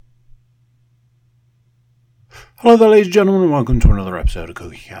Hello there, ladies and gentlemen, and welcome to another episode of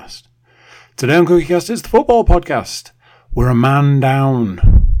CookieCast. Today on CookieCast, it's the football podcast. We're a man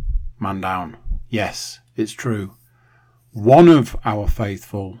down. Man down. Yes, it's true. One of our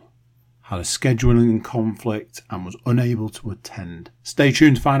faithful had a scheduling conflict and was unable to attend. Stay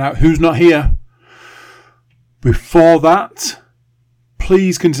tuned to find out who's not here. Before that,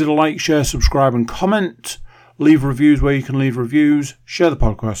 please consider like, share, subscribe and comment. Leave reviews where you can leave reviews. Share the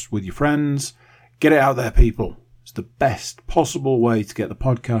podcast with your friends. Get it out there, people. It's the best possible way to get the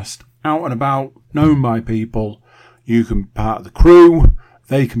podcast out and about, known by people. You can be part of the crew.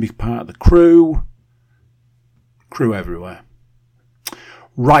 They can be part of the crew. Crew everywhere.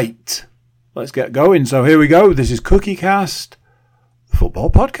 Right. Let's get going. So here we go. This is CookieCast, the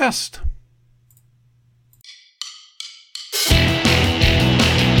football podcast.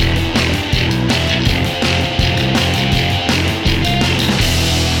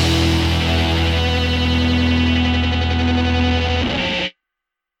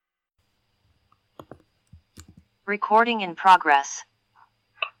 Recording in progress.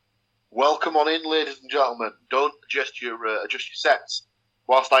 Welcome on in, ladies and gentlemen. Don't adjust your sets.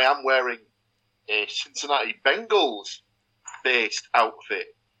 Whilst I am wearing a Cincinnati Bengals-based outfit,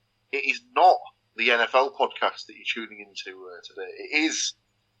 it is not the NFL podcast that you're tuning into today. It is,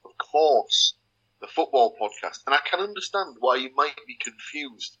 of course, the football podcast. And I can understand why you might be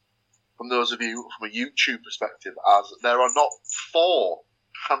confused from those of you from a YouTube perspective, as there are not four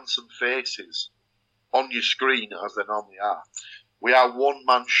handsome faces on your screen as there normally are. We are one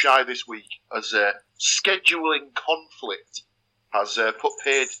man shy this week as a scheduling conflict has put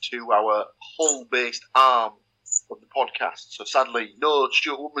paid to our Hull-based arm of the podcast. So sadly, no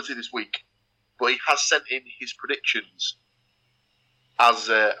Stuart Woodmansey this week, but he has sent in his predictions as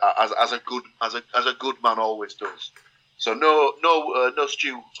a good man always does. So no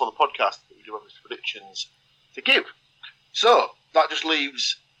Stu for the podcast, but we do have his predictions to give. So that just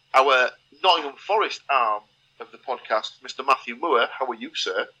leaves our Nottingham Forest arm of the podcast, Mr. Matthew Moore. How are you,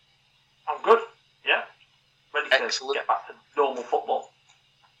 sir? I'm good, yeah. Ready to Excellent. Get back to normal football.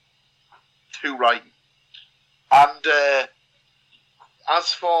 Too right. And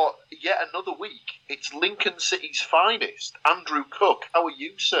as for yet another week, it's Lincoln City's finest, Andrew Cook. How are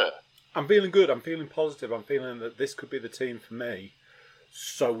you, sir? I'm feeling good. I'm feeling positive. I'm feeling that this could be the team for me.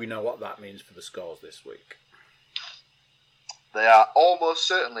 So we know what that means for the scores this week. They are almost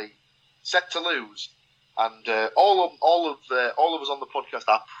certainly set to lose, and all of us on the podcast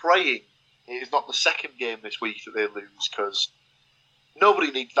are praying it is not the second game this week that they lose, because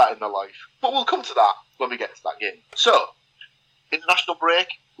nobody needs that in their life. But we'll come to that when we get to that game. So, international break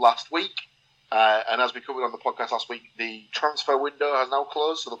last week, and as we covered on the podcast last week, the transfer window has now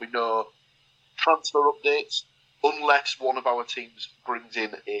closed, so there'll be no transfer updates unless one of our teams brings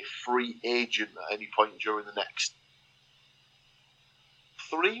in a free agent at any point during the next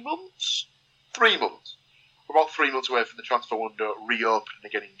 3 months? 3 months. We're about 3 months away from the transfer window reopening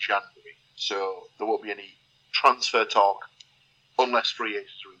again in January. So there won't be any transfer talk unless free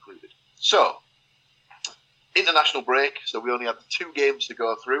agents are included. So, international break. So we only had 2 games to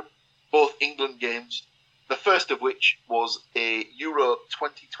go through. Both England games. The first of which was a Euro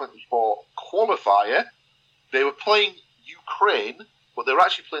 2024 qualifier. They were playing Ukraine, but they were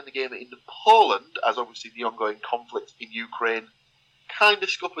actually playing the game in Poland, as obviously the ongoing conflict in Ukraine kind of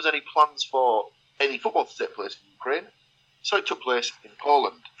scuppers any plans for any football to take place in Ukraine. So it took place in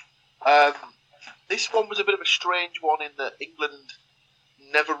Poland. This one was a bit of a strange one in that England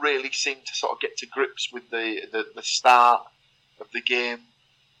never really seemed to sort of get to grips with the start of the game.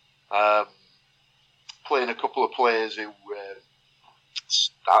 Playing a couple of players who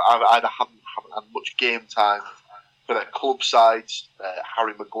either haven't had much game time for their club sides,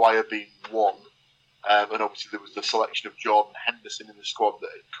 Harry Maguire being one. And obviously there was the selection of Jordan Henderson in the squad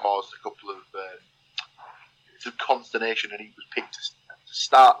that had caused a couple of some consternation, and he was picked to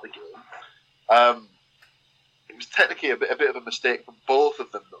start the game. It was technically a bit of a mistake from both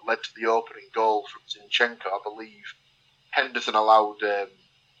of them that led to the opening goal from Zinchenko. I believe Henderson allowed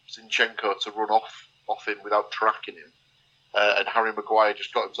Zinchenko to run off him without tracking him, and Harry Maguire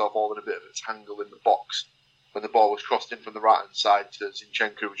just got himself all in a bit of a tangle in the box when the ball was crossed in from the right-hand side to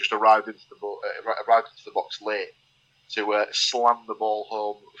Zinchenko, who just arrived into the box late to slam the ball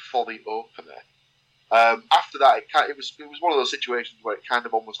home for the opener. After that, it was one of those situations where it kind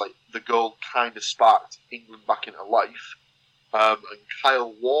of almost like the goal kind of sparked England back into life, and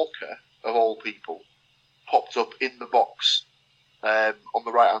Kyle Walker, of all people, popped up in the box on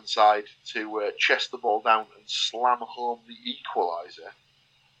the right-hand side to chest the ball down and slam home the equaliser.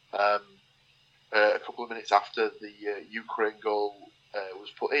 A couple of minutes after the Ukraine goal was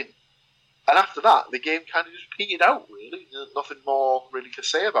put in. And after that, the game kind of just petered out, really. There's nothing more really to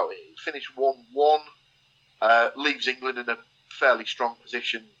say about it. It finished 1-1, leaves England in a fairly strong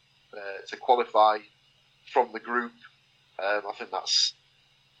position to qualify from the group. I think that's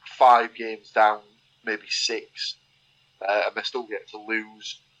 5 games down, maybe 6, and they still get to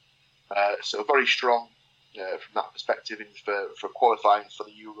lose. So very strong from that perspective for qualifying for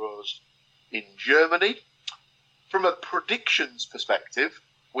the Euros in Germany. From a predictions perspective,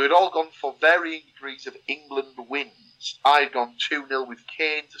 we'd all gone for varying degrees of England wins. I'd gone 2-0 with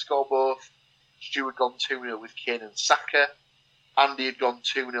Kane to score both. Stu had gone 2-0 with Kane and Saka. Andy had gone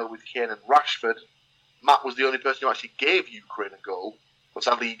 2-0 with Kane and Rashford. Matt was the only person who actually gave Ukraine a goal, but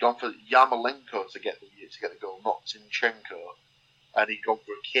sadly he'd gone for Yarmolenko to get the goal, not Zinchenko. And he'd gone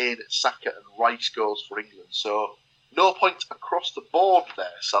for Kane, Saka and Rice goals for England. So no points across the board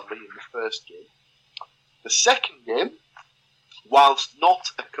there, sadly, in the first game. The second game, whilst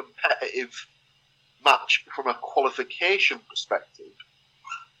not a competitive match from a qualification perspective,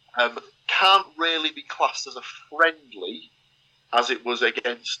 can't really be classed as a friendly, as it was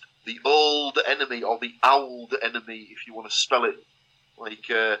against the old enemy, or the old enemy, if you want to spell it like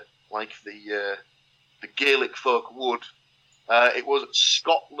the Gaelic folk would. It was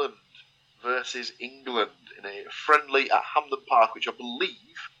Scotland versus England in a friendly at Hampden Park, which I believe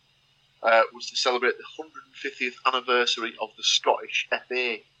was to celebrate the 150th anniversary of the Scottish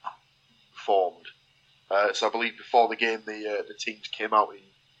FA formed. So I believe before the game, the teams came out in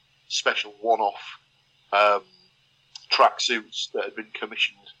special one-off tracksuits that had been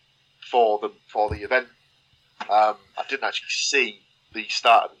commissioned for the event. I didn't actually see the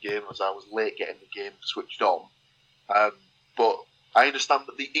start of the game, as I was late getting the game switched on. But I understand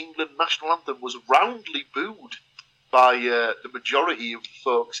that the England national anthem was roundly booed by the majority of the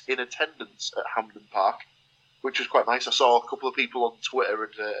folks in attendance at Hampden Park, which was quite nice. I saw a couple of people on Twitter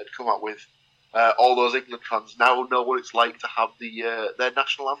had come out with all those England fans now know what it's like to have their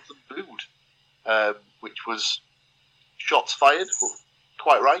national anthem booed, which was shots fired, but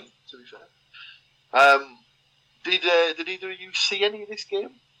quite right, to be fair. Did either of you see any of this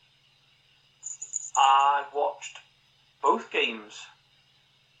game? I watched both games.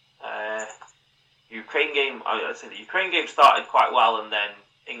 Ukraine game, I'd say the Ukraine game started quite well, and then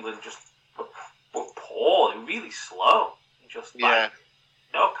England just were poor. They were really slow. Just kind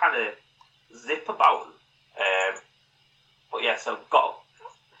of zip about. But yeah, so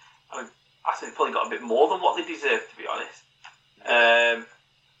I think they probably got a bit more than what they deserved, to be honest.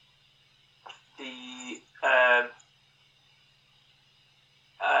 The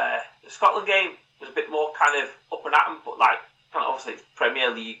Scotland game was a bit more kind of up and at 'em, but like kind of obviously Premier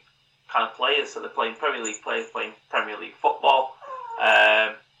League kind of players, so they're playing Premier League players playing Premier League football.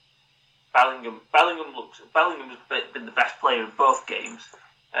 Bellingham's been the best player in both games.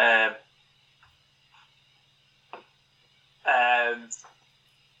 I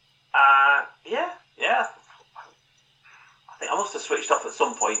think I must have switched off at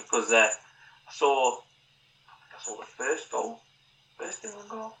some point because I saw the first England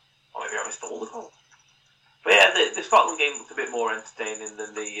goal, or maybe I missed all the goal. But yeah, the Scotland game looked a bit more entertaining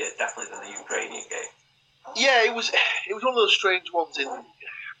than definitely than the Ukrainian game. Yeah, it was one of those strange ones.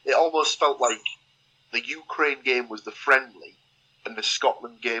 It almost felt like the Ukraine game was the friendly, and the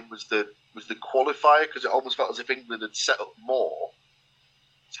Scotland game was the qualifier, because it almost felt as if England had set up more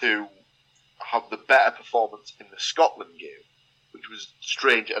to have the better performance in the Scotland game, which was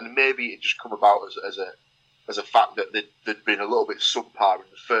strange. And maybe it just come about as a fact that they'd been a little bit subpar in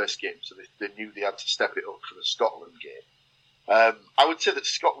the first game, so they knew they had to step it up for the Scotland game. I would say that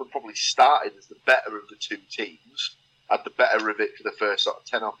Scotland probably started as the better of the two teams, had the better of it for the first sort of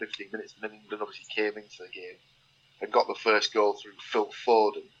 10 or 15 minutes, and then England obviously came into the game and got the first goal through Phil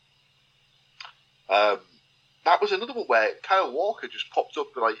Foden. That was another one where Kyle Walker just popped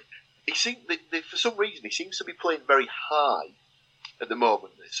up. Like, he seemed, for some reason, he seems to be playing very high at the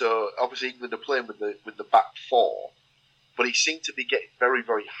moment. So obviously England are playing with the back four, but he seemed to be getting very,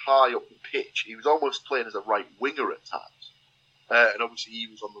 very high up the pitch. He was almost playing as a right winger at times, and obviously he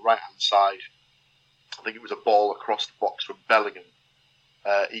was on the right hand side. I think it was a ball across the box from Bellingham.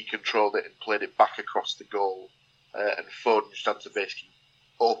 He controlled it and played it back across the goal, and Foden just had to basically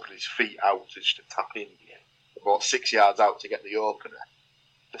open his feet out just to tap in about 6 yards out to get the opener.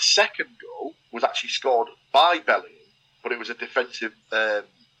 The second goal was actually scored by Bellingham, but it was a defensive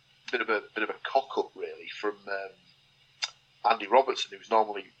bit of a cock up really from Andy Robertson, who's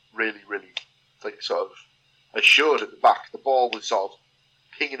normally really like sort of assured at the back. The ball was sort of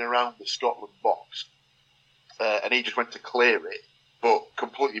pinging around the Scotland box, and he just went to clear it, but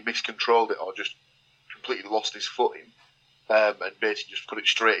completely miscontrolled it, or just completely lost his footing, and basically just put it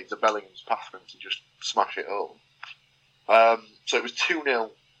straight into Bellingham's path for him to just smash it home. So it was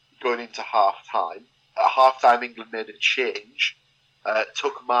 2-0 going into half-time. At half-time, England made a change,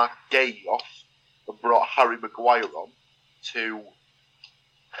 took Mark Gay off and brought Harry Maguire on to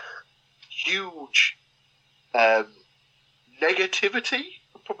huge negativity,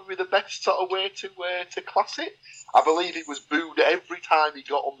 probably the best sort of way to class it. I believe he was booed every time he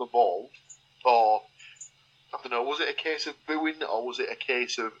got on the ball, or I don't know, was it a case of booing or was it a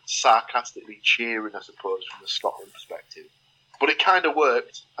case of sarcastically cheering, I suppose, from the Scotland perspective? But it kind of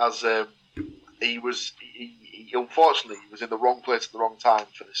worked, as he unfortunately was in the wrong place at the wrong time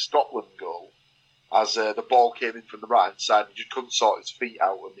for the Scotland goal, as the ball came in from the right hand side and he just couldn't sort his feet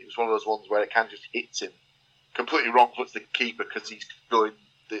out, and it was one of those ones where it kind of just hits him completely wrong foot to the keeper because he's going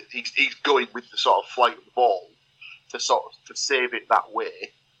with the sort of flight of the ball to save it that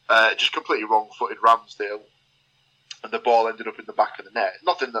way. Just completely wrong-footed Ramsdale, and the ball ended up in the back of the net.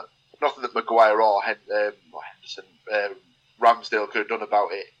 Nothing that Maguire or Henderson, Ramsdale could have done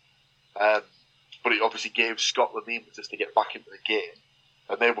about it. But it obviously gave Scotland the impetus to get back into the game,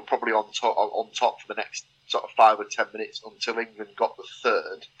 and they were probably on top for the next sort of 5 or 10 minutes until England got the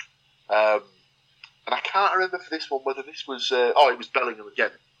third. And I can't remember for this one whether this was it was Bellingham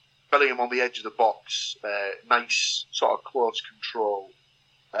again. Bellingham on the edge of the box, nice sort of close control,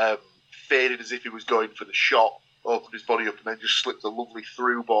 faded as if he was going for the shot, opened his body up and then just slipped a lovely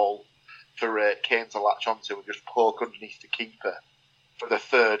through ball for Kane to latch onto and just poke underneath the keeper for the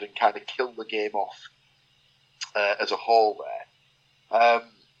third and kind of kill the game off as a whole there.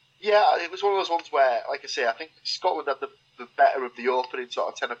 It was one of those ones where, like I say, I think Scotland had the better of the opening sort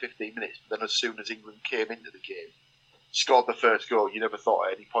of 10 or 15 minutes, but then as soon as England came into the game, scored the first goal, you never thought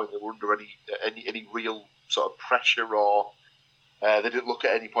at any point they were under any real sort of pressure, or they didn't look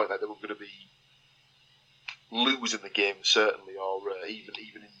at any point like they were going to be losing the game, certainly, or even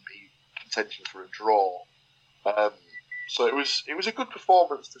in contention for a draw. So it was a good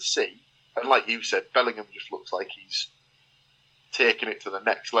performance to see, and like you said, Bellingham just looks like he's taking it to the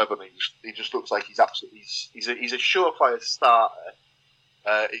next level. He just looks like he's a surefire starter.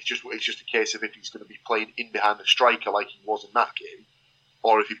 It's just a case of if he's going to be playing in behind the striker like he was in that game,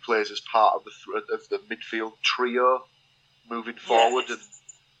 or if he plays as part of the midfield trio moving forward. And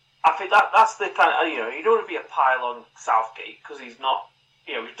I think that's the kind of, you don't want to be a pile on Southgate because he's not,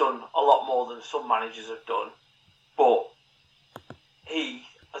 he's done a lot more than some managers have done, but he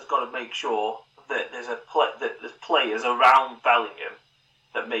has got to make sure that there's players around Bellingham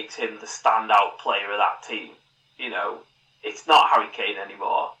that makes him the standout player of that team. It's not Harry Kane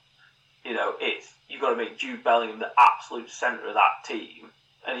anymore. You've got to make Jude Bellingham the absolute centre of that team,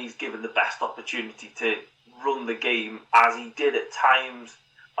 and he's given the best opportunity to run the game as he did at times.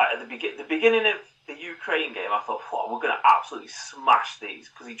 Like at the beginning of the Ukraine game, I thought, we're going to absolutely smash these,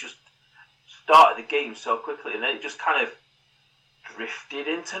 because he just started the game so quickly, and then it just kind of drifted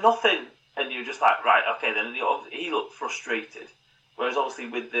into nothing. And you're just like, right, okay, then he looked frustrated. Whereas obviously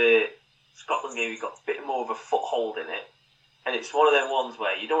with the Scotland game, he got a bit more of a foothold in it. And it's one of them ones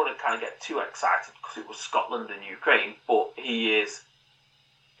where you don't want to kind of get too excited because it was Scotland and Ukraine, but you've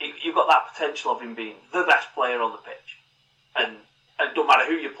got that potential of him being the best player on the pitch. And it don't matter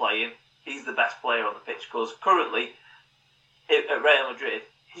who you're playing, he's the best player on the pitch, because currently at Real Madrid,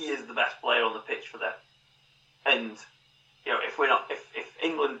 he is the best player on the pitch for them. And if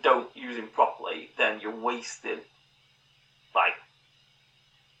England don't use him properly, then you're wasting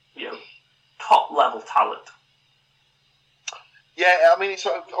top level talent. Yeah, I mean,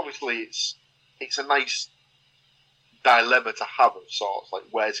 it's a nice dilemma to have of sorts, like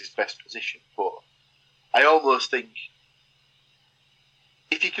where's his best position. But I almost think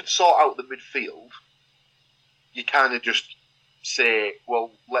if you can sort out the midfield, you kind of just say,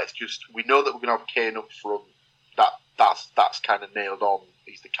 well, we know that we're going to have Kane up front. That's kind of nailed on.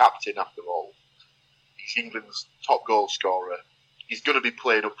 He's the captain after all. He's England's top goal scorer. He's going to be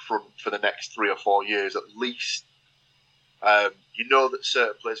playing up front for the next 3 or 4 years at least. You know that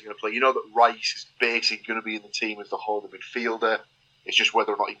certain players are going to play. You know that Rice is basically going to be in the team as the holding midfielder. It's just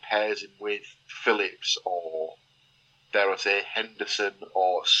whether or not he pairs him with Phillips or, dare I say, Henderson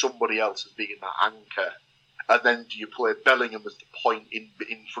or somebody else as being that anchor. And then do you play Bellingham as the point in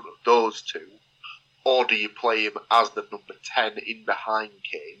front of those two? Or do you play him as the number 10 in behind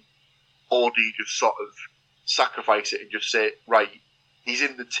Kane? Or do you just sort of sacrifice it and just say, right, he's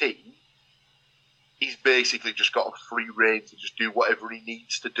in the team. He's basically just got a free rein to just do whatever he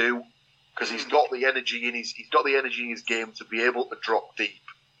needs to do, because he's got the energy in his game to be able to drop deep,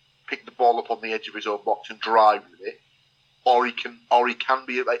 pick the ball up on the edge of his own box and drive with it. or he can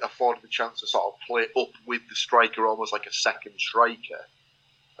be like, afforded the chance to sort of play up with the striker, almost like a second striker,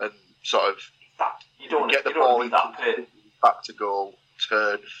 and sort of you don't get the ball back to goal,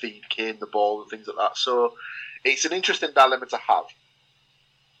 turn, feed Kane the ball, and things like that. So it's an interesting dilemma to have.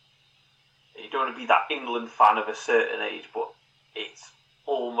 You don't want to be that England fan of a certain age, but it's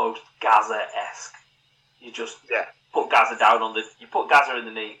almost Gaza-esque. You just put Gaza down on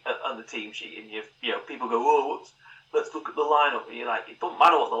the team sheet, and you know people go, oh, let's look at the lineup. And you're like, it doesn't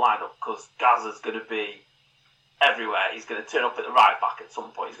matter what the lineup, because Gaza's going to be everywhere. He's going to turn up at the right back at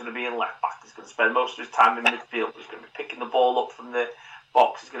some point. He's going to be in left back. He's going to spend most of his time in midfield. He's going to be picking the ball up from the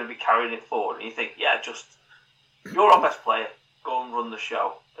box. He's going to be carrying it forward. And you think, you're our best player. Go and run the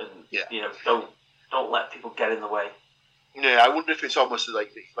show, and you know, don't let people get in the way. Yeah, I wonder if it's almost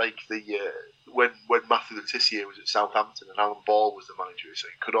like the when Matthew Le Tissier was at Southampton and Alan Ball was the manager. So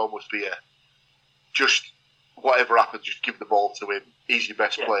it could almost be just whatever happens, just give the ball to him. He's your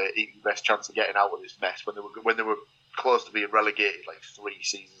best player. He's your best chance of getting out of this mess. When they were close to being relegated, like 3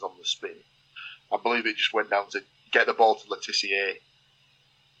 seasons on the spin, I believe it just went down to get the ball to Le Tissier.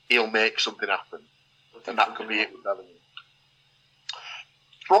 He'll make something happen, and that could be it with Bellingham.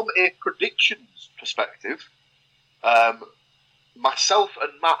 From a predictions perspective, myself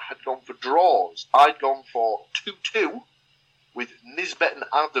and Matt had gone for draws. I'd gone for 2-2 with Nisbet and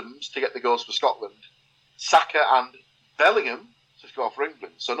Adams to get the goals for Scotland, Saka and Bellingham to score for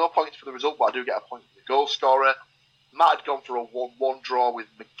England. So no points for the result, but I do get a point for the goal scorer. Matt had gone for a 1-1 draw with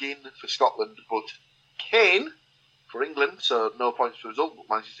McGinn for Scotland, but Kane for England, so no points for the result,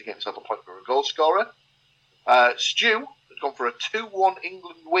 but manages to get himself a point for a goal scorer. Stu had gone for a 2-1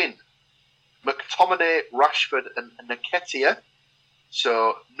 England win. McTominay, Rashford and Nketiah,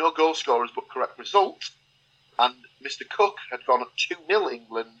 so no goal scorers but correct result. And Mr. Cook had gone at 2-0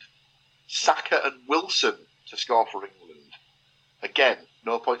 England, Saka and Wilson to score for England. Again,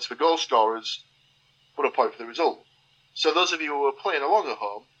 no points for goal scorers, but a point for the result. So those of you who were playing along at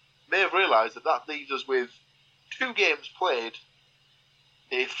home may have realised that leaves us with 2 games played,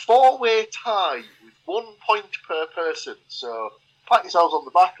 a 4-way tie with 1 point per person. So pat yourselves on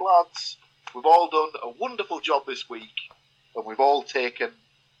the back, lads. We've all done a wonderful job this week, and we've all taken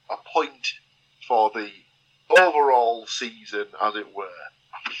a point for the overall season, as it were.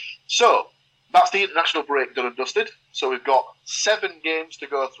 So that's the international break done and dusted. So we've got 7 games to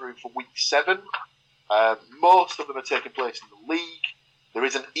go through for week 7. Most of them are taking place in the league. There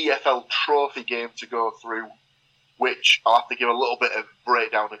is an EFL trophy game to go through, which I'll have to give a little bit of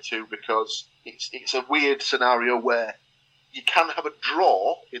breakdown into, because it's a weird scenario where you can have a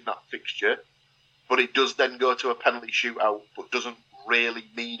draw in that fixture, but it does then go to a penalty shootout, but doesn't really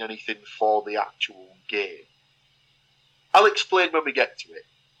mean anything for the actual game. I'll explain when we get to it.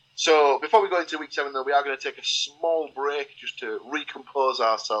 So before we go into week 7, though, we are going to take a small break just to recompose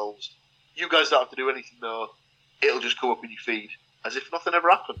ourselves. You guys don't have to do anything, though. It'll just come up in your feed as if nothing ever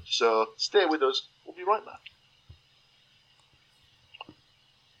happened. So stay with us. We'll be right back.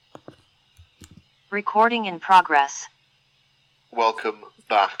 Recording in progress. Welcome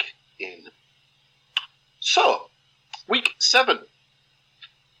back in. So, week 7.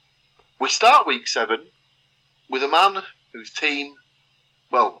 We start week 7 with a man whose team,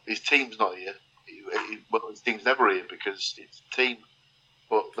 well, his team's not here. His team's never here because it's a team.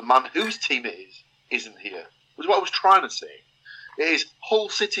 But the man whose team it is isn't here. Was what I was trying to say. It is Hull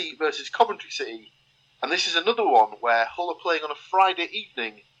City versus Coventry City, and this is another one where Hull are playing on a Friday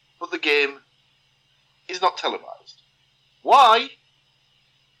evening, but the game is not televised. Why?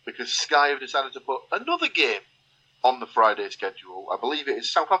 Because Sky have decided to put another game on the Friday schedule. I believe it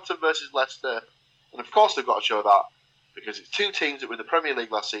is Southampton versus Leicester, and of course they've got to show that because it's 2 teams that were in the Premier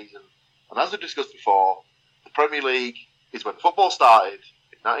League last season, and as we discussed before, the Premier League is when football started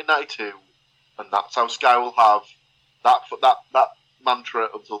in 1992, and that's how Sky will have that mantra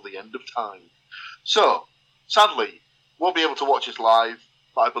until the end of time. So, sadly, won't be able to watch us live,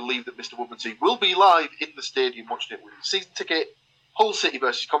 but I believe that Mr. Woodmansey will be live in the stadium watching it with his season ticket. Hull City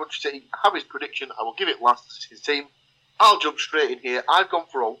versus Coventry City. I have his prediction. I will give it last as his team. I'll jump straight in here. I've gone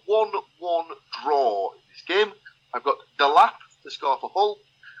for a 1-1 draw in this game. I've got Delap to score for Hull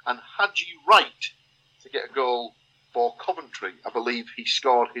and Haji Wright to get a goal for Coventry. I believe he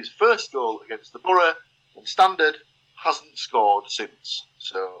scored his first goal against the Borough, and Standard hasn't scored since.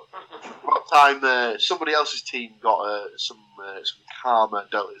 So, about time somebody else's team got some karma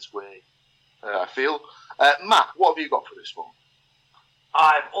dealt its way, I feel. Matt, what have you got for this one?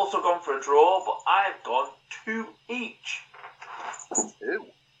 I've also gone for a draw, but I've gone 2 each. 2.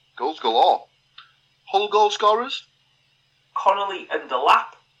 Goals galore. Hull goal scorers? Connolly and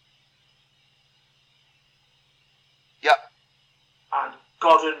Delap. Yep,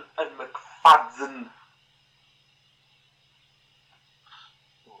 Godden and McFadden.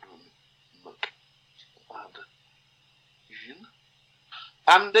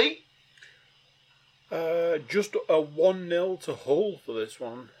 Andy? Just a 1-0 to Hull for this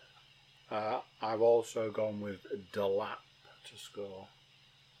one. I've also gone with Delap to score.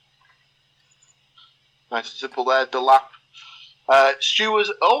 Nice and simple there, Delap. Stu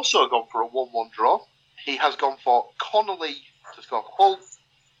has also gone for a 1-1 draw. He has gone for Connolly to score for Hull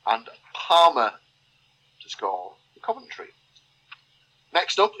and Palmer to score for Coventry.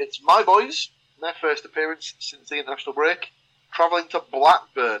 Next up, it's my boys. Their first appearance since the international break. Travelling to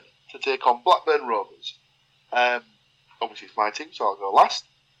Blackburn to take on Blackburn Rovers. Obviously, it's my team, so I'll go last.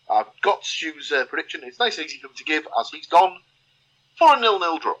 I've got Stu's prediction. It's nice and easy for him to give, as he's gone for a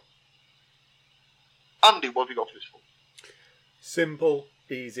 0-0 draw. Andy, what have you got for this one? Simple,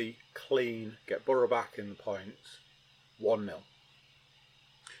 easy, clean. Get Borough back in the points. 1-0.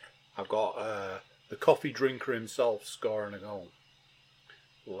 I've got the coffee drinker himself scoring a goal.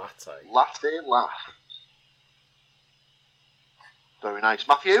 Latte. Latte. Very nice.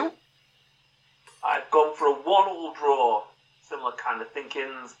 Matthew? I've gone for a 1-1 draw. Similar kind of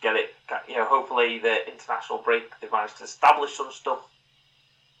thinkings. Get it. Hopefully the international break, they've managed to establish some stuff.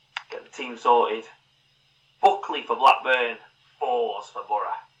 Get the team sorted. Buckley for Blackburn. Fours for Borough.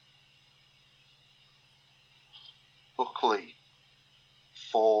 Buckley.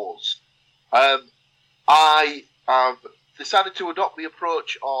 Fours. I have decided to adopt the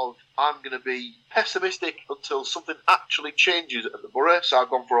approach of I'm going to be pessimistic until something actually changes at the Borough. So I've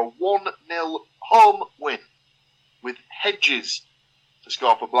gone for a 1-0 home win with Hedges to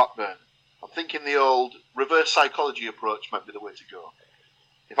score for Blackburn. I'm thinking the old reverse psychology approach might be the way to go.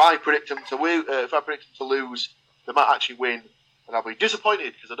 If I predict them to lose, they might actually win, and I'll be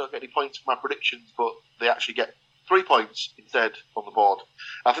disappointed because I don't get any points for my predictions, but they actually get 3 points instead on the board.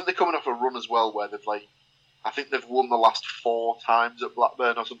 I think they're coming off a run as well where I think they've won the last 4 times at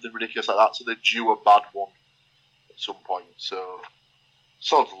Blackburn or something ridiculous like that, so they're due a bad one at some point. So,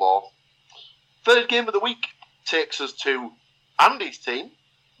 sod's law. Third game of the week takes us to Andy's team,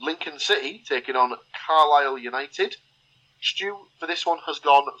 Lincoln City, taking on Carlisle United. Stu, for this one, has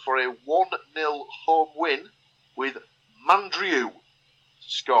gone for a 1-0 home win with Mandrieu to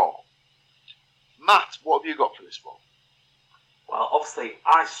score. Matt, what have you got for this one? Well, obviously,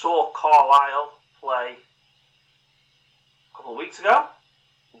 I saw Carlisle play a couple of weeks ago,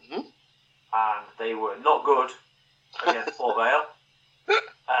 and they were not good against Port Vale.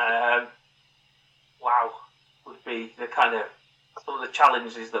 Wow, would be the kind of some of the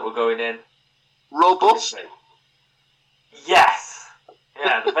challenges that were going in. Robust? Yes.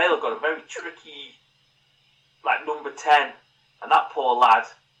 Yeah, the Vale have got a very tricky, number 10, and that poor lad,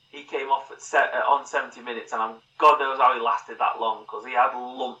 he came off on 70 minutes, and God knows how he lasted that long, because he had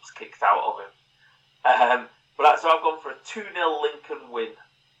lumps kicked out of him. So I've gone for a 2-0 Lincoln win.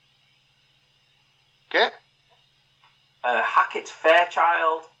 Okay. Hackett,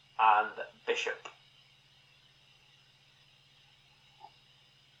 Fairchild, and Bishop.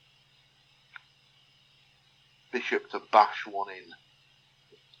 Bishop to bash one in.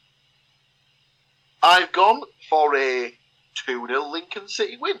 I've gone for a 2-0 Lincoln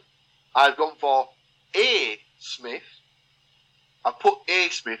City win. I've gone for A. Smith. I've put A.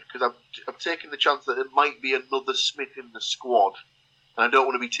 Smith because I've taken the chance that there might be another Smith in the squad, and I don't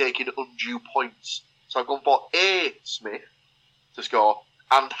want to be taking undue points. So I've gone for A. Smith to score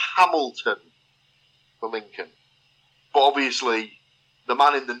and Hamilton for Lincoln. But obviously, the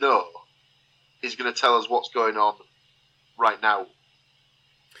man in the know is going to tell us what's going on right now.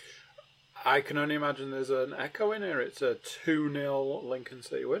 I can only imagine there's an echo in here. It's a 2-0 Lincoln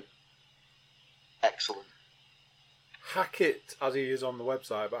City win. Excellent. Hackett, as he is on the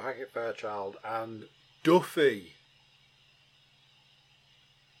website, but Hackett, Fairchild, and Duffy.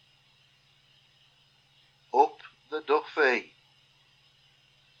 Up the Duffy.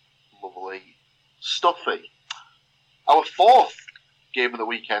 Lovely. Stuffy. Our fourth game of the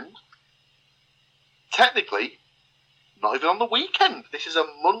weekend. Technically, not even on the weekend. This is a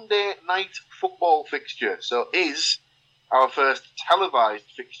Monday night football fixture, so is our first televised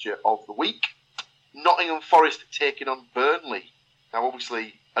fixture of the week. Nottingham Forest taking on Burnley. Now,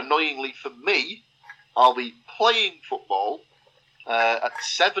 obviously, annoyingly for me, I'll be playing football at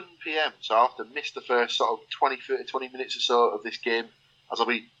 7 p.m, so I'll have to miss the first sort of 20 minutes or so of this game as I'll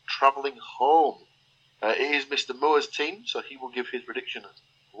be travelling home. It is Mr. Moa's team, so he will give his prediction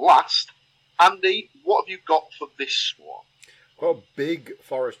last. Andy, what have you got for this one? Got a big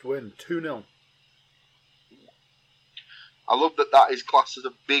Forest win, 2-0. I love that is classed as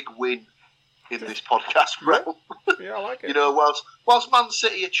a big win in this podcast realm. Yeah, I like it. You know, whilst Man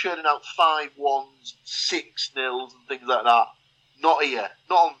City are churning out 5-1s, 6-0s and things like that, not here,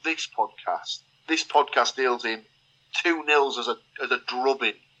 not on this podcast. This podcast deals in 2-0s as a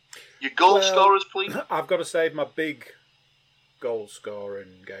drubbing. Your goal scorers, please. I've got to save my big goal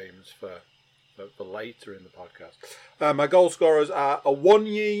scoring games for later in the podcast. My goal scorers are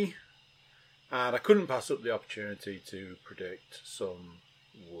Awoniyi, and I couldn't pass up the opportunity to predict some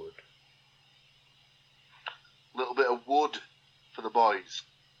Wood. A little bit of Wood for the boys.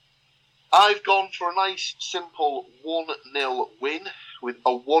 I've gone for a nice, simple 1-0 win with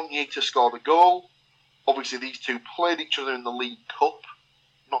Awoniyi to score the goal. Obviously, these two played each other in the League Cup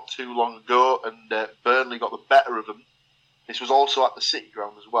not too long ago, and Burnley got the better of them. This was also at the City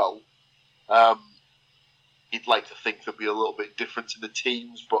Ground as well. You'd like to think there'd be a little bit difference in the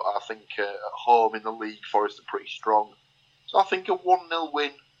teams, but I think at home in the league, Forest are pretty strong. So I think a 1-0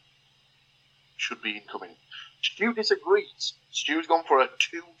 win should be incoming. Stu disagrees. Stu's gone for a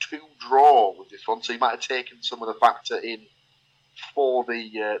 2-2 draw with this one, so he might have taken some of the factor in for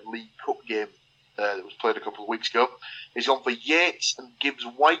the League Cup game that was played a couple of weeks ago. He's gone for Yates and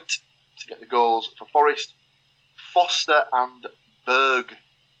Gibbs-White to get the goals for Forest. Foster and Berg to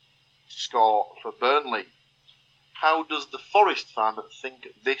score for Burnley. How does the Forest fan think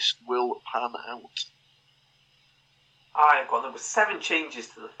this will pan out? There were 7 changes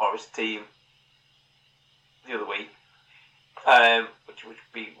to the Forest team the other week, which would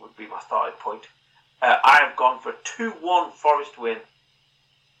be my starting point. I have gone for a 2-1 Forest win.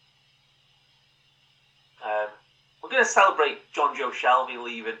 We're going to celebrate John Joe Shelby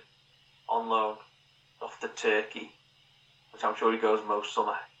leaving on loan off to Turkey, which I'm sure he goes most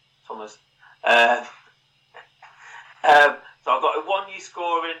summers. So I've got a Awoniyi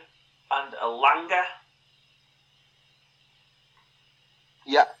scoring and a Langer.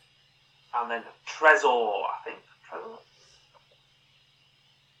 Yeah. And then Trezor, I think.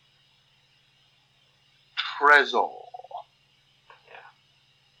 Trezor. Yeah.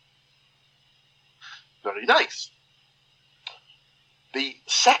 Very nice. The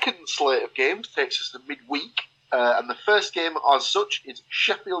second slate of games takes us to midweek, and the first game as such is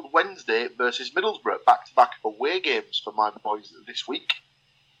Sheffield Wednesday versus Middlesbrough, back-to-back away games for my boys this week.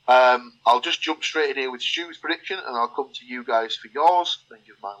 I'll just jump straight in here with Stu's prediction, and I'll come to you guys for yours, then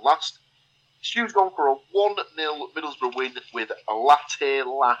give mine last. Stu's gone for a 1-0 Middlesbrough win with a Latte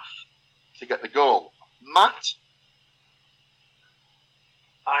Laugh to get the goal. Matt?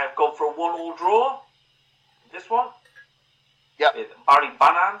 I have gone for a 1-1 draw. This one? Yep. With Barry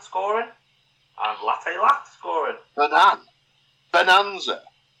Banan scoring and Latte Laugh scoring. Bonanza.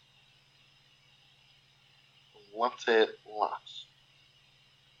 Latte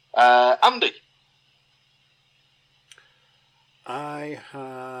Laugh. Andy? I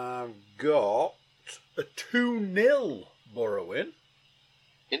have got a 2-0 Borough win.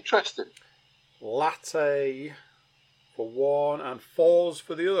 Interesting. Latte for one and Fours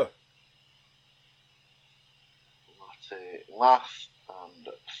for the other. Latte Laugh and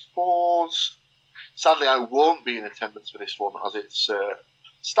Fours. Sadly, I won't be in attendance for this one, as it's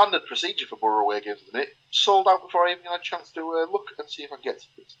standard procedure for Borough away games at the minute. Sold out before I even had a chance to look and see if I can get to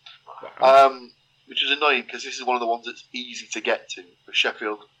it. Wow. Which is annoying because this is one of the ones that's easy to get to. For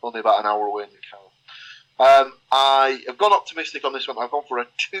Sheffield, only about an hour away in the car. I have gone optimistic on this one. I've gone for a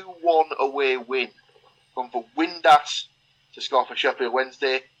 2-1 away win. I've gone for Windass to score for Sheffield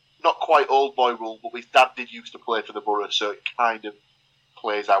Wednesday. Not quite old boy rule, but his dad did used to play for the Borough, so it kind of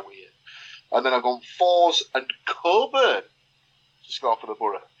plays out here. And then I've gone Fours and Coburn to score for the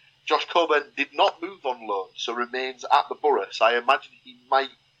Borough. Josh Coburn did not move on loan, so remains at the Borough. So I imagine he might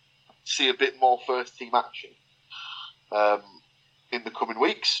see a bit more first team action in the coming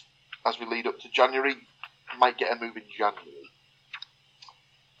weeks as we lead up to January. Might get a move in January.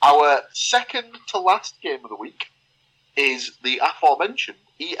 Our second to last game of the week is the aforementioned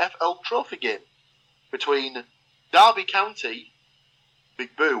EFL Trophy game between Derby County,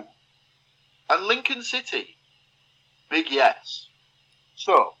 Big Boo, and Lincoln City, Big Yes.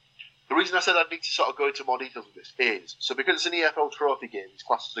 So, the reason I said I'd need to sort of go into more details of this is, so because it's an EFL Trophy game, it's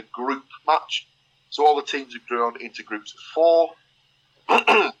classed as a group match, so all the teams are drawn into groups of 4.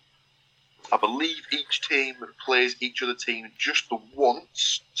 I believe each team plays each other team just the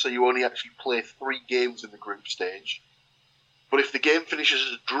once, so you only actually play 3 games in the group stage. But if the game finishes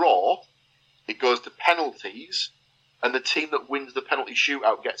as a draw, it goes to penalties, and the team that wins the penalty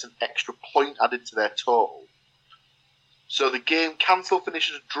shootout gets an extra point added to their total. So the game can still finish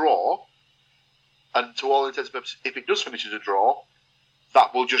as a draw, and to all intents and purposes, if it does finish as a draw,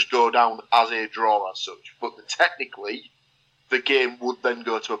 that will just go down as a draw as such. But technically, the game would then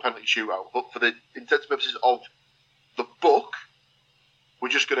go to a penalty shootout. But for the intents purposes of the book, we're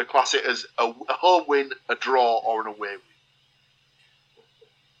just going to class it as a home win, a draw, or an away win.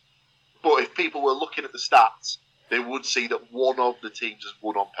 But if people were looking at the stats, they would see that one of the teams has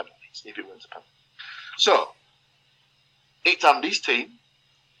won on penalties, if it went to penalty. So, it's Andy's team.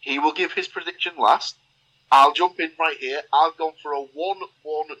 He will give his prediction last. I'll jump in right here. I've gone for a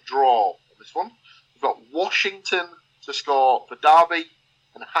 1-1 draw on this one. We've got Washington to score for Derby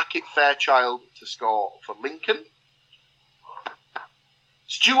and Hackett Fairchild to score for Lincoln.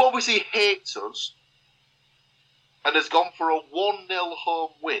 Stu obviously hates us and has gone for a 1-0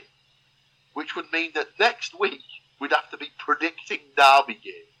 home win, which would mean that next week we'd have to be predicting Derby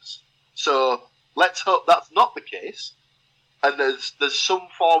games. So let's hope that's not the case, and there's some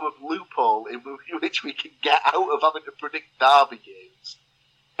form of loophole in which we can get out of having to predict Derby games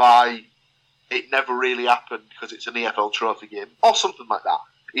by it never really happened because it's an EFL trophy game or something like that.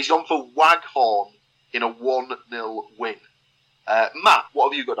 He's gone for Waghorn in a 1-0 win. Matt,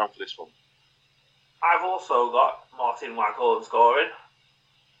 what have you got down for this one? I've also got Martin Waghorn scoring.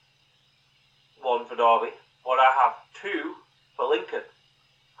 1 for Derby. But I have 2 for Lincoln.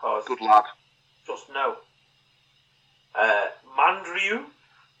 Cause good lad. Just no. Mandrew,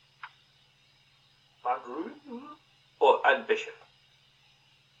 and Bishop.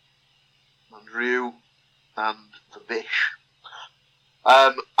 Mandrew and the Bish.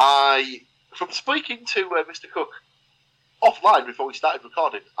 From speaking to Mr. Cook offline before we started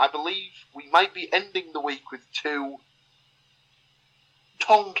recording, I believe we might be ending the week with 2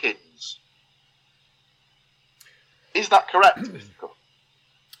 Tonkins. Is that correct, Mr. Cook?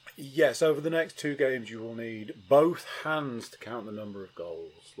 Yes, over the next 2 games you will need both hands to count the number of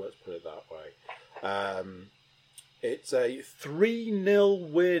goals. Let's put it that way. It's a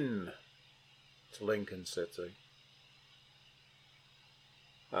 3-0 win to Lincoln City.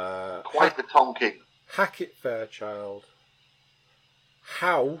 Quite the Tonking. Hackett Fairchild,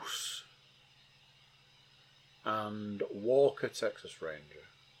 House, and Walker Texas Ranger.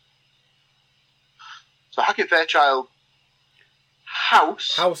 So Hackett Fairchild,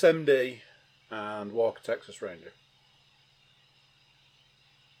 House MD, and Walker Texas Ranger.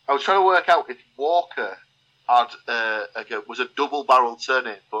 I was trying to work out if Walker had was a double-barreled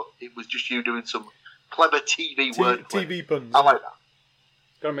surname, but it was just you doing some clever TV wordplay. TV puns. I like that.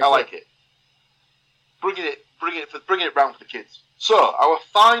 I like it. it. Bringing it round for the kids. So our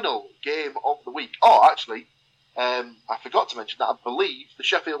final game of the week. Oh, actually, I forgot to mention that I believe the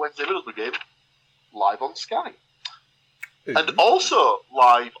Sheffield Wednesday Middlesbrough game live on Sky. Ooh. And also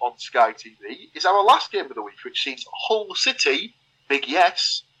live on Sky TV is our last game of the week, which sees Hull City, big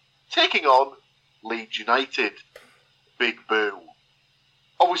yes, taking on Leeds United, big boo.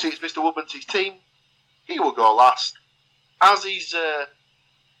 Obviously, it's Mr. Woodman's team. He will go last. As he's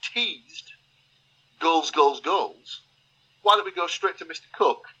teased goals, why don't we go straight to Mr.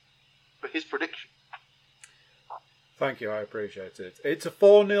 Cook for his prediction? Thank you, I appreciate it. It's a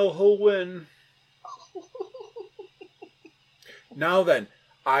 4-0 Hull win. Now then,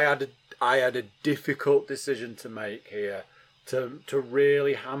 I had a difficult decision to make here to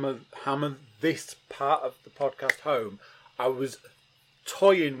really hammer this part of the podcast home. I was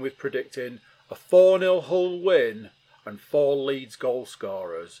toying with predicting a 4-0 Hull win and 4 Leeds goal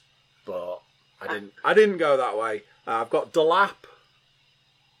scorers, but I didn't go that way. I've got Delap.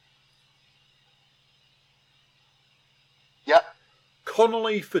 Yep.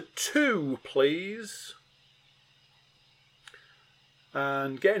 Connolly for 2, please.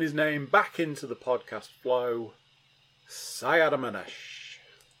 And getting his name back into the podcast flow, Syed Manesh.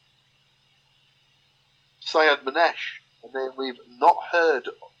 Syed Manesh, a name we've not heard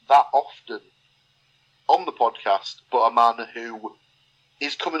that often on the podcast, but a man who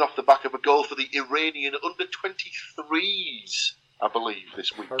is coming off the back of a goal for the Iranian under-23s, I believe,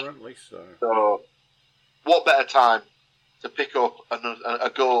 this week. Apparently so. So, what better time to pick up a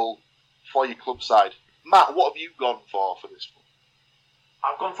goal for your club side? Matt, what have you gone for this one?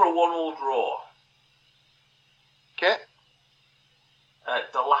 I've gone for a 1-1 draw. Okay.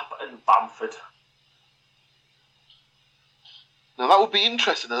 Delap and Bamford. Now that would be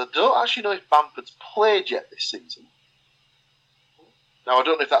interesting. I don't actually know if Bamford's played yet this season. Now I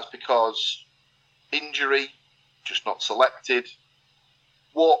don't know if that's because injury, just not selected.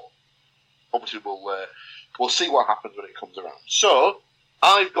 Obviously we'll see what happens when it comes around. So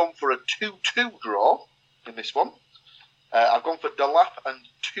I've gone for a 2-2 draw in this one. I've gone for Delap and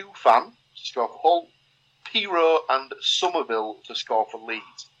Tufan to score for Hull, Piro and Somerville to score for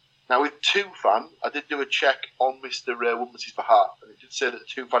Leeds. Now with Tufan, I did do a check on Mr. Woodman's behalf, and it did say that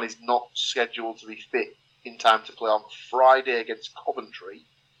Tufan is not scheduled to be fit in time to play on Friday against Coventry.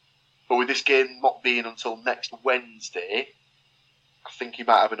 But with this game not being until next Wednesday, I think he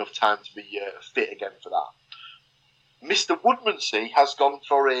might have enough time to be fit again for that. Mr. Woodmansey has gone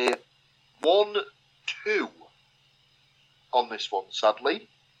for a 1-2 on this one, sadly.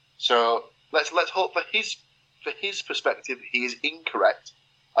 So let's hope for his perspective he is incorrect,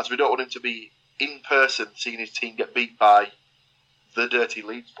 as we don't want him to be in person seeing his team get beat by the dirty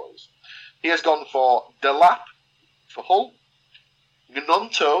Leeds boys. He has gone for Delap for Hull,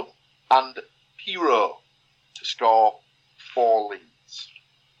 Gnonto and Piro to score 4 leads.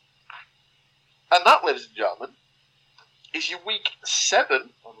 And that, ladies and gentlemen, is your week 7,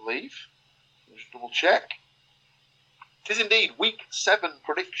 I believe. Just double check. It is indeed week 7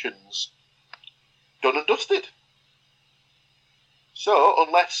 predictions done and dusted. So,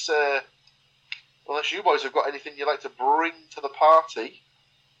 unless you boys have got anything you'd like to bring to the party,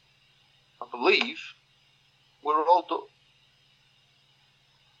 I believe we're all done.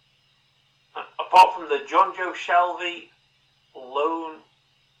 Apart from the John Joe Shelby loan,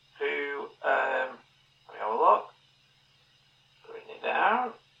 who, let me have a look. Bring it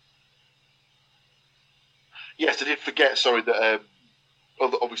down. Yes, I did forget, sorry, that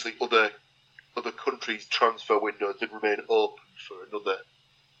obviously other countries' transfer windows did remain open for another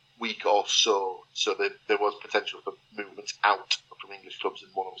week or so, so there was potential for movements out from English clubs,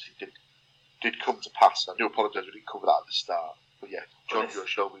 and one obviously did come to pass. I do apologise we didn't cover that at the start, but yeah, John Joe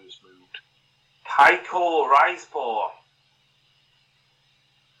Shelby was moved. Kaiko Rizepor.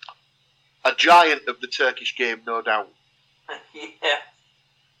 A giant of the Turkish game, no doubt. Yeah.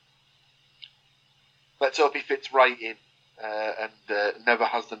 Let's hope he fits right in and never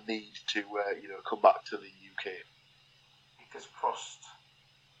has the need to come back to the UK. Fingers crossed.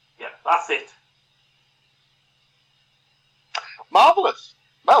 Yeah, that's it. Marvellous.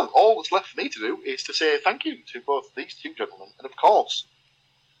 Well, all that's left for me to do is to say thank you to both these two gentlemen, and of course,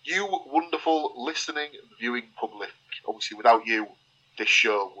 you wonderful listening and viewing public. Obviously, without you, this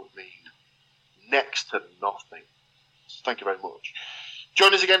show would mean next to nothing. So thank you very much.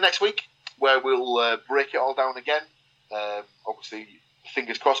 Join us again next week, where we'll break it all down again. Obviously,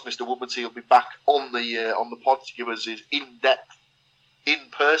 fingers crossed, Mr. Woodmansey will be back on the pod to give us his in-depth,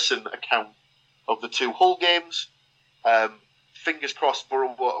 in-person account of the 2 Hull games. Fingers crossed,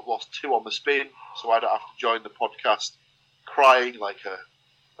 Borough won't have lost 2 on the spin, so I don't have to join the podcast crying like a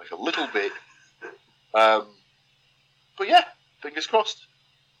little bit. But yeah, fingers crossed.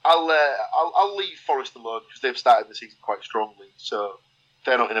 I'll leave Forest alone because they've started the season quite strongly, so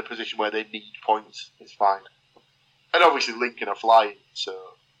they're not in a position where they need points. It's fine. And obviously Lincoln are flying, so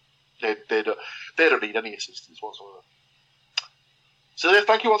they don't need any assistance whatsoever. So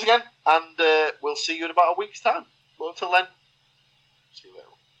thank you once again, and we'll see you in about a week's time. Well, until then, see you later.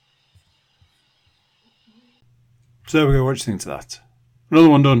 So there we go, what do you think to that? Another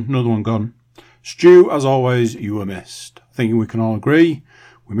one done, another one gone. Stu, as always, you were missed. I think we can all agree,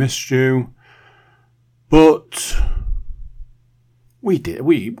 we missed Stu. But we did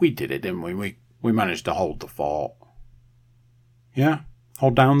it, didn't we? We managed to hold the fort. Yeah?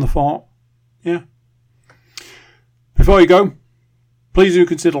 Hold down the fort. Yeah? Before you go, please do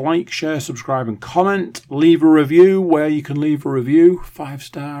consider like, share, subscribe and comment. Leave a review where you can leave a review.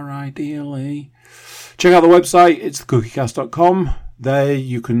 5-star ideally. Check out the website, it's thecookiecast.com. There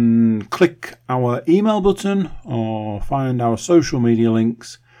you can click our email button or find our social media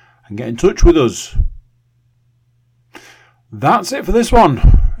links and get in touch with us. That's it for this one.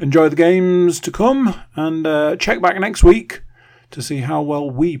 Enjoy the games to come and check back next week to see how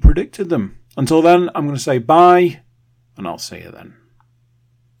well we predicted them. Until then, I'm going to say bye and I'll see you then.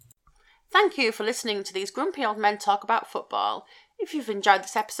 Thank you for listening to these grumpy old men talk about football. If you've enjoyed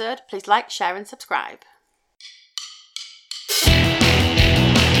this episode, please like, share and subscribe.